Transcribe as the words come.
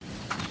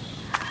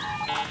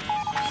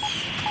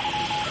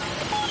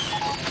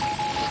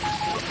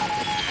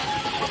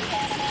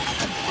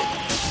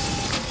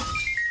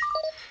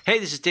Hey,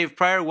 this is Dave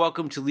Pryor.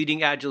 Welcome to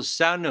Leading Agile's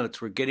Sound Notes.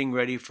 We're getting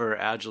ready for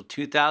Agile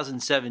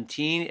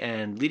 2017,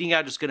 and Leading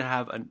Agile is going to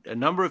have a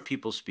number of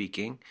people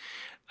speaking.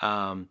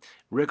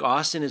 Rick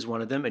Austin is one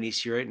of them, and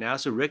he's here right now.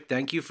 So, Rick,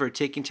 thank you for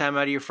taking time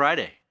out of your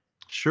Friday.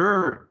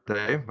 Sure,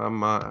 Dave.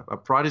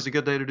 Friday's a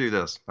good day to do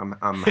this.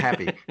 I'm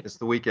happy. It's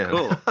the weekend.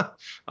 Cool.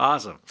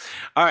 Awesome.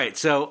 All right.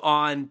 So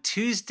on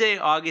Tuesday,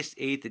 August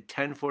 8th at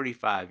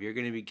 10:45, you're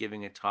going to be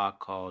giving a talk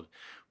called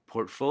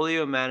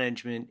Portfolio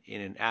Management in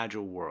an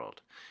Agile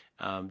World.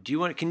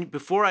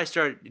 Before I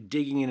start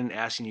digging in and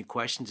asking you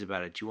questions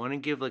about it, do you want to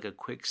give like a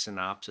quick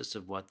synopsis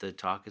of what the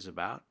talk is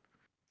about?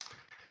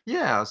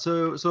 Yeah,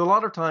 so a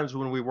lot of times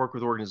when we work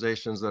with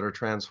organizations that are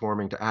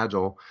transforming to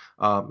Agile,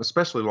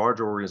 especially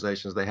larger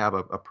organizations, they have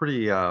a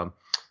pretty um,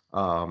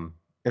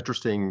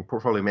 interesting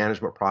portfolio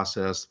management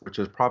process, which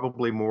is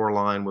probably more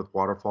aligned with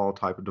waterfall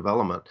type of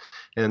development.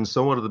 And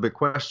so one of the big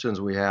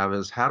questions we have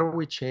is how do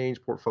we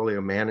change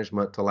portfolio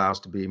management to allow us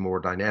to be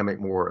more dynamic,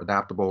 more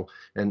adaptable,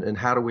 and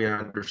how do we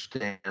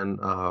understand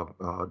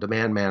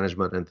demand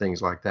management and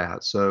things like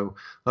that? So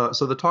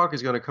the talk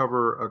is going to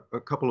cover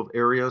a couple of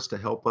areas to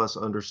help us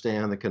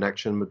understand the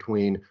connection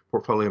between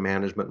portfolio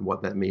management and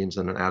what that means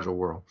in an Agile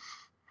world.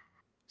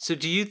 So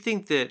do you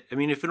think that,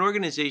 if an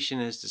organization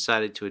has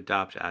decided to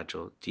adopt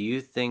Agile, do you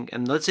think,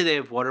 and let's say they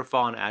have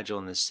Waterfall and Agile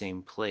in the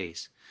same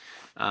place,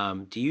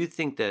 do you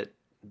think does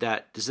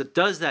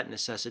that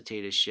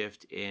necessitate a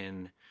shift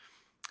in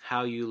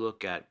how you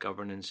look at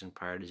governance and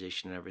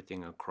prioritization and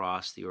everything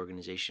across the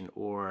organization,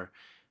 or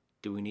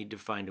do we need to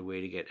find a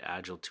way to get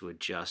Agile to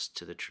adjust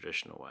to the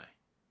traditional way?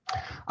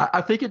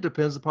 I think it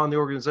depends upon the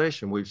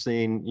organization. We've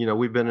seen,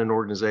 we've been in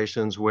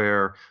organizations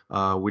where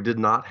we did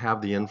not have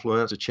the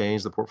influence to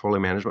change the portfolio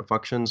management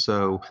function.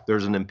 So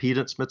there's an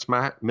impedance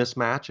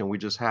mismatch, and we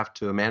just have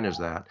to manage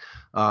that.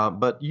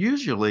 But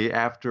usually,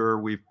 after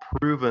we've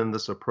proven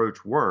this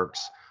approach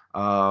works,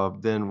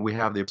 then we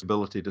have the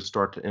ability to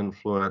start to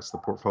influence the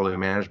portfolio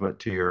management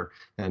tier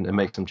and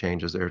make some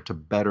changes there to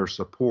better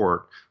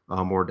support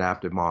a more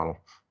adaptive model.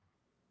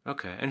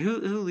 Okay. And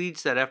who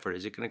leads that effort?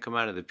 Is it going to come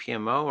out of the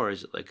PMO, or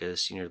is it like a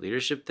senior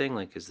leadership thing?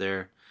 Like, is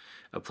there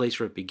a place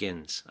where it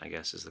begins, I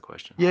guess is the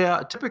question.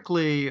 Yeah,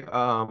 typically,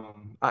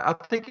 I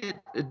think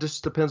it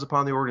just depends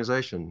upon the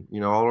organization.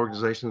 All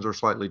organizations are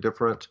slightly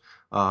different.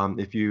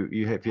 If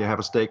you have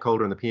a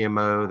stakeholder in the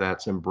PMO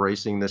that's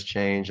embracing this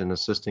change and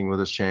assisting with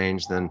this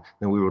change, then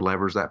we would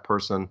leverage that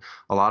person.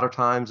 A lot of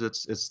times,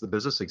 it's the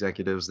business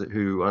executives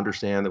who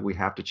understand that we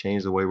have to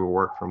change the way we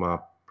work from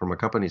a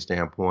company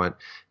standpoint,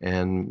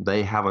 and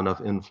they have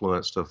enough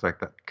influence to affect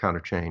that kind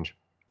of change.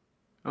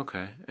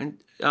 Okay. And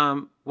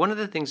one of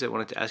the things I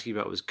wanted to ask you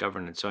about was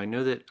governance. So I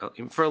know that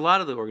for a lot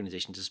of the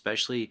organizations,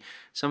 especially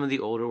some of the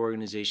older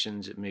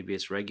organizations, maybe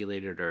it's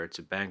regulated or it's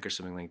a bank or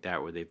something like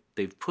that, where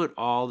they've put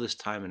all this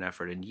time and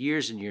effort and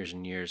years and years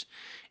and years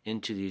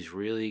into these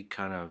really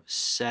kind of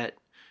set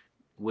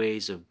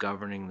ways of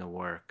governing the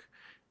work.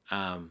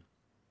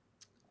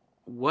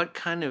 What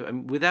kind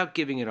of, without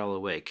giving it all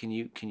away, can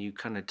you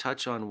kind of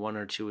touch on one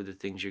or two of the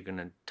things you're going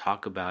to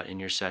talk about in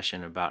your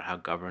session about how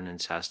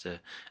governance has to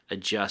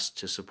adjust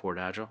to support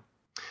Agile?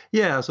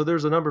 Yeah, so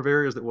there's a number of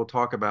areas that we'll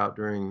talk about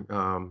during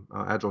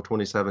Agile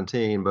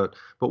 2017, but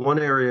one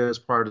area is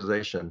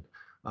prioritization.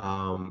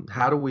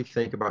 How do we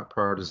think about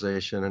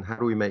prioritization and how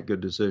do we make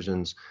good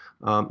decisions?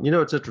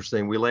 It's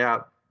interesting. We lay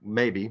out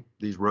maybe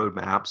these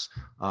roadmaps,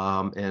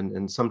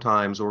 and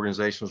sometimes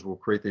organizations will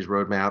create these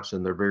roadmaps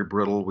and they're very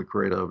brittle. We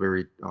create a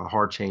very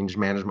hard change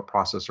management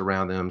process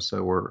around them,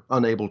 so we're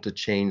unable to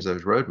change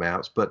those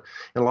roadmaps. But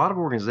in a lot of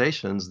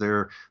organizations,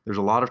 there's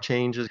a lot of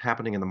changes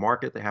happening in the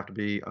market. They have to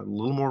be a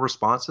little more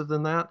responsive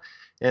than that.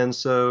 And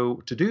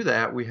so to do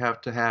that, we have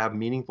to have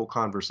meaningful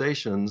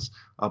conversations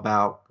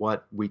about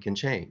what we can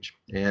change.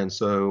 And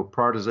so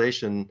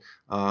prioritization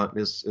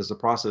is a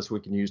process we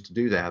can use to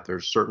do that.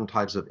 There's certain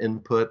types of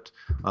input,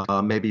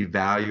 maybe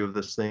value of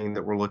this thing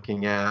that we're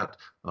looking at,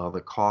 the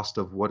cost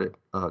of what it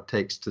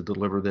takes to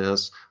deliver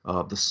this,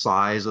 the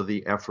size of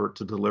the effort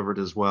to deliver it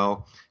as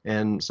well.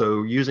 And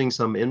so using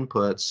some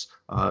inputs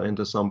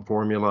into some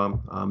formula,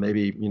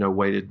 maybe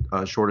weighted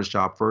shortest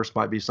job first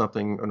might be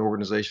something an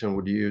organization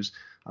would use.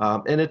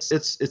 And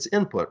it's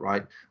input,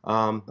 right?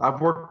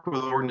 I've worked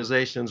with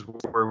organizations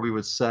where we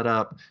would set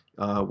up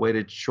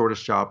weighted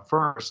shortest job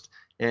first,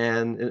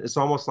 and it's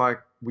almost like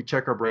we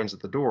check our brains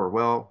at the door.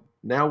 Well,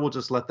 now we'll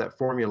just let that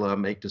formula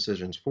make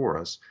decisions for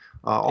us.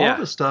 All of Yeah.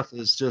 this stuff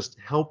is just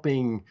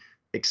helping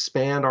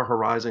expand our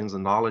horizons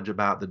and knowledge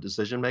about the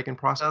decision-making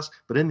process.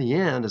 But in the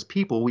end, as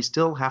people, we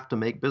still have to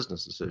make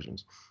business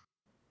decisions.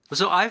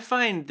 So I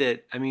find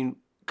that,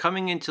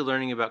 coming into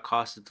learning about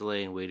cost of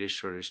delay and weighted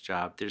shortest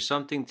job, there's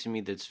something to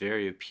me that's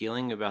very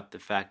appealing about the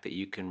fact that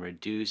you can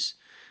reduce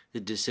the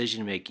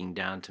decision making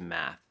down to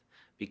math.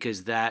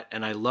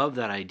 And I love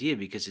that idea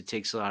because it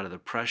takes a lot of the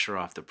pressure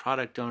off the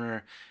product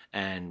owner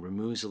and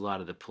removes a lot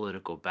of the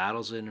political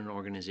battles in an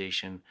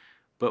organization.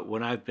 But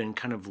when I've been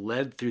kind of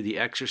led through the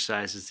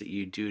exercises that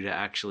you do to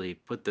actually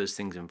put those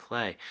things in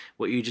play,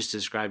 what you just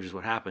described is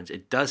what happens.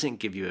 It doesn't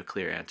give you a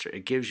clear answer.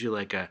 It gives you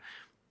like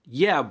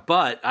Yeah,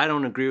 but I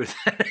don't agree with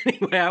that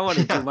anyway. I want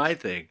to do Yeah, my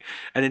thing.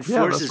 And it yeah,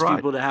 that's forces right.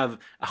 people to have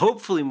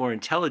hopefully more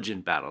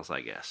intelligent battles,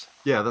 I guess.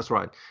 Yeah, that's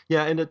right.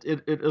 Yeah, and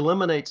it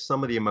eliminates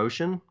some of the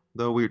emotion,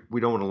 though we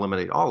don't want to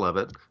eliminate all of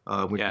it.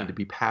 We need Yeah. to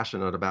be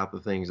passionate about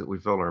the things that we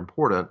feel are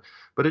important,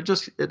 but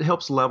it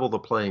helps level the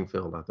playing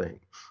field, I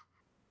think.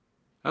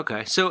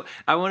 Okay. So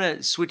I want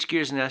to switch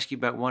gears and ask you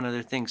about one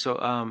other thing.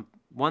 So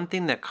one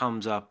thing that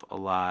comes up a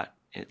lot,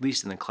 at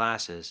least in the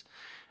classes,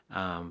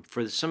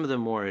 for some of the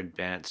more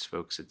advanced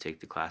folks that take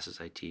the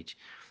classes I teach,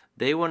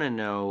 they want to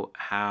know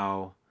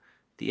how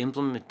the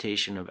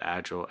implementation of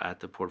Agile at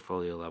the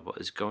portfolio level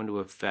is going to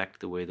affect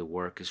the way the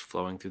work is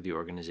flowing through the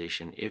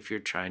organization if you're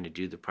trying to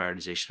do the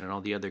prioritization and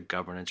all the other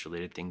governance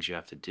related things you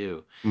have to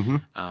do. Hmm.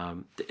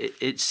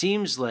 It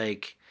seems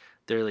like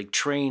they're like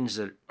trains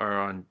that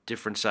are on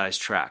different size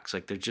tracks,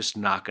 like they're just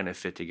not going to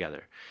fit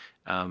together.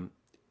 Um,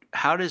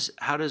 how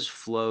does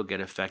flow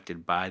get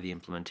affected by the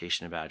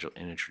implementation of Agile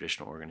in a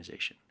traditional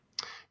organization?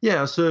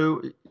 Yeah,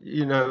 so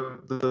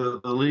the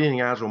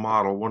leading agile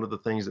model, one of the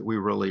things that we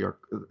really are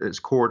is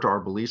core to our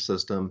belief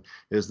system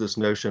is this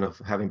notion of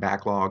having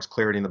backlogs,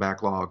 clarity in the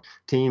backlog,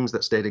 teams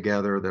that stay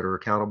together, that are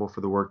accountable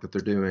for the work that they're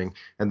doing,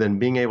 and then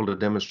being able to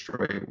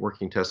demonstrate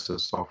working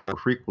tested software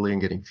frequently and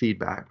getting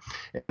feedback.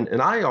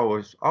 And I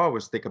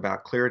always think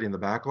about clarity in the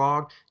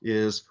backlog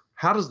is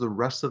how does the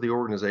rest of the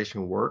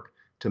organization work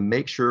to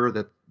make sure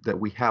that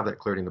we have that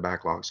clarity in the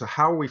backlog. So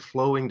how are we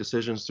flowing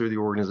decisions through the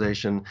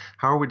organization?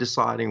 How are we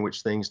deciding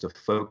which things to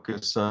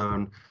focus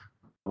on?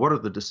 What are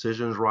the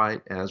decisions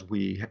right as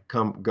we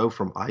go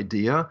from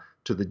idea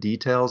to the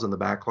details and the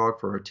backlog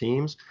for our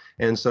teams?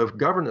 And so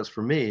governance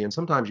for me, and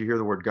sometimes you hear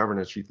the word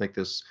governance, you think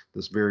this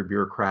very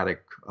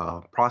bureaucratic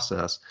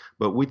process,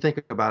 but we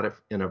think about it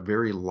in a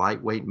very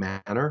lightweight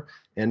manner,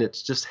 and it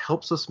just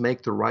helps us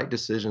make the right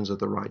decisions at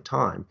the right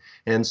time.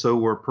 And so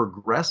we're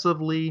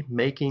progressively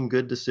making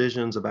good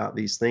decisions about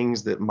these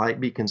things that might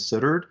be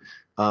considered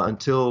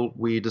until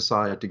we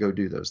decide to go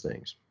do those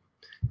things.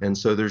 And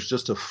so there's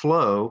just a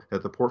flow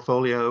at the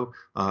portfolio.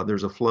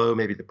 There's a flow,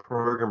 maybe the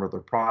program or the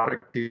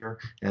product tier,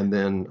 and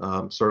then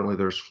certainly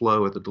there's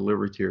flow at the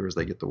delivery tier as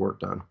they get the work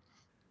done.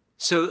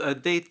 So are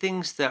they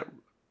things that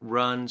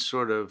run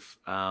sort of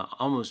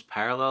almost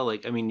parallel?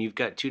 Like, I mean, you've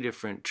got two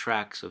different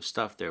tracks of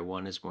stuff there.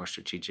 One is more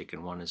strategic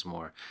and one is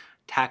more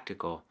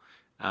tactical.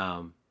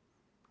 Um,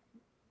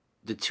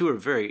 the two are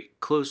very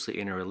closely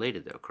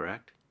interrelated, though,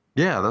 correct?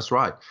 Yeah, that's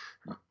right.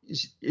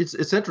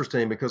 It's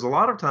interesting because a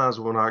lot of times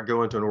when I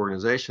go into an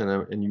organization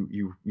and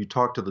you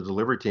talk to the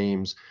delivery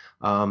teams,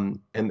 and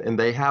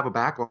they have a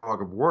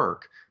backlog of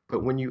work,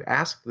 but when you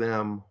ask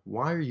them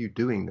why are you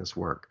doing this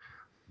work,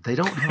 they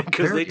don't have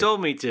Because they clarity.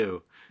 told me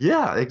to.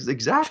 Yeah,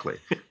 exactly.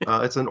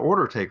 It's an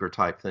order taker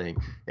type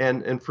thing,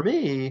 and for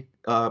me,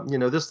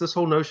 this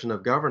whole notion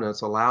of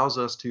governance allows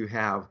us to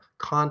have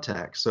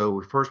context.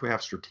 So first we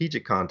have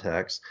strategic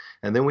context,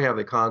 and then we have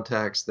the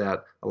context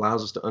that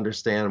allows us to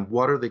understand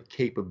what are the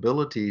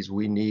capabilities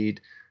we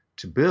need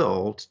to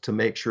build to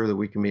make sure that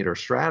we can meet our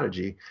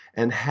strategy.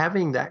 And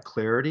having that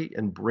clarity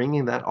and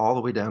bringing that all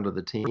the way down to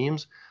the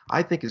teams,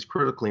 I think is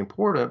critically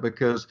important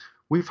because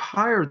we've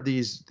hired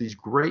these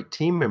great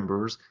team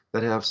members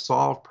that have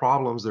solved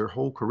problems their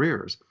whole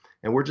careers,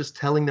 and we're just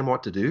telling them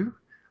what to do.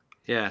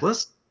 Yeah.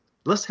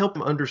 Let's help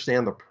them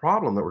understand the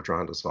problem that we're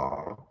trying to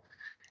solve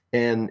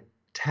and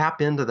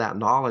tap into that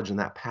knowledge and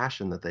that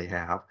passion that they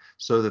have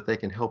so that they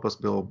can help us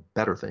build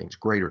better things,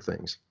 greater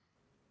things.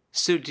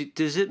 So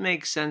does it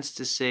make sense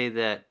to say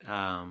that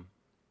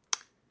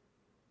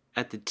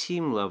at the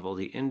team level,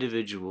 the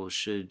individual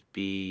should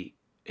be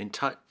in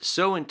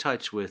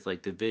touch with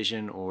like the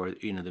vision or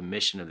the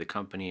mission of the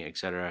company, et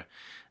cetera,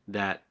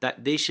 that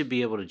they should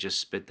be able to just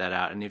spit that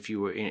out. And if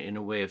you were in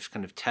a way of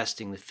kind of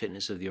testing the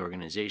fitness of the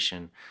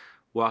organization,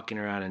 walking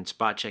around and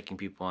spot checking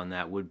people on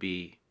that would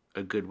be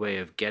a good way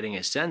of getting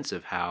a sense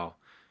of how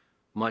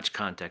much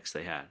context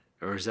they had.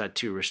 Or is that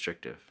too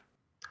restrictive?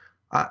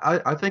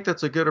 I think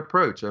that's a good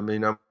approach. I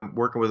mean, I'm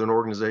working with an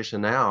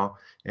organization now,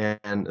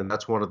 and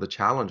that's one of the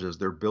challenges.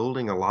 They're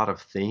building a lot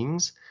of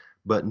things,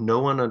 but no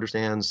one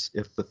understands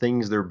if the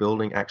things they're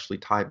building actually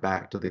tie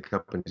back to the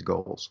company's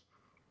goals.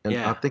 And I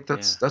Yeah, think yeah.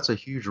 that's a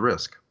huge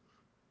risk.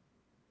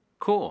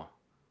 Cool.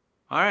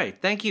 All right,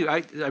 thank you.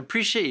 I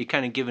appreciate you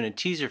kind of giving a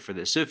teaser for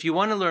this. So if you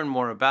want to learn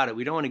more about it,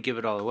 we don't want to give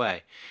it all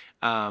away.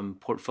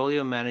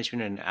 Portfolio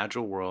Management in an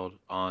Agile World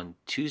on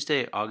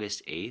Tuesday,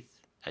 August 8th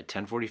at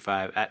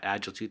 10:45 at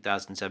Agile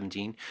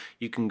 2017.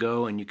 You can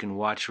go and you can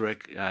watch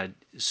Rick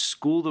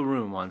school the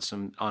room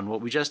on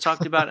what we just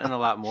talked about and a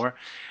lot more.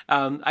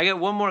 I got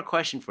one more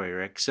question for you,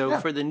 Rick. So Yeah.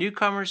 for the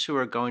newcomers who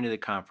are going to the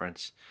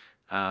conference,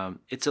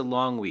 it's a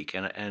long week,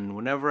 and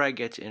whenever I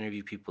get to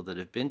interview people that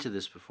have been to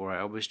this before, I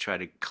always try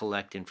to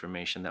collect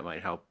information that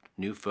might help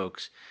new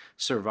folks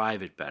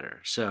survive it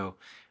better. So,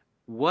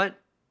 what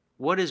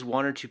what is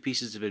one or two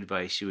pieces of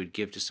advice you would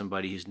give to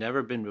somebody who's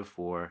never been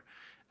before,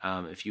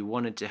 if you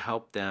wanted to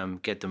help them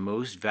get the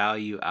most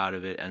value out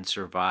of it and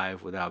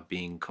survive without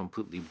being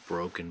completely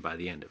broken by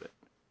the end of it?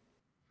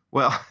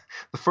 Well,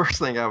 the first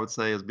thing I would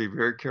say is be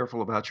very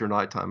careful about your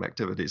nighttime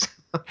activities.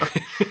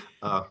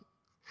 uh,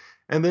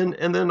 and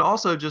then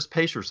also just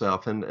pace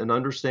yourself and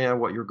understand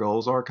what your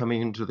goals are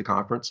coming into the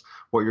conference,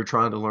 what you're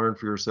trying to learn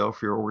for yourself,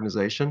 for your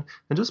organization,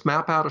 and just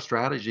map out a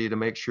strategy to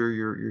make sure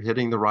you're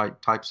hitting the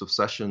right types of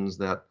sessions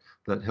that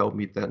help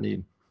meet that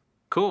need.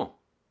 Cool.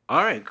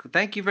 All right.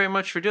 Thank you very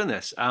much for doing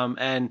this.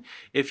 And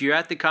if you're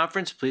at the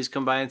conference, please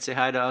come by and say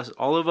hi to us,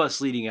 all of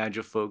us leading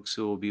Agile folks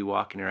who will be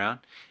walking around.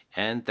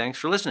 And thanks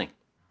for listening.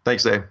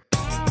 Thanks, Dave.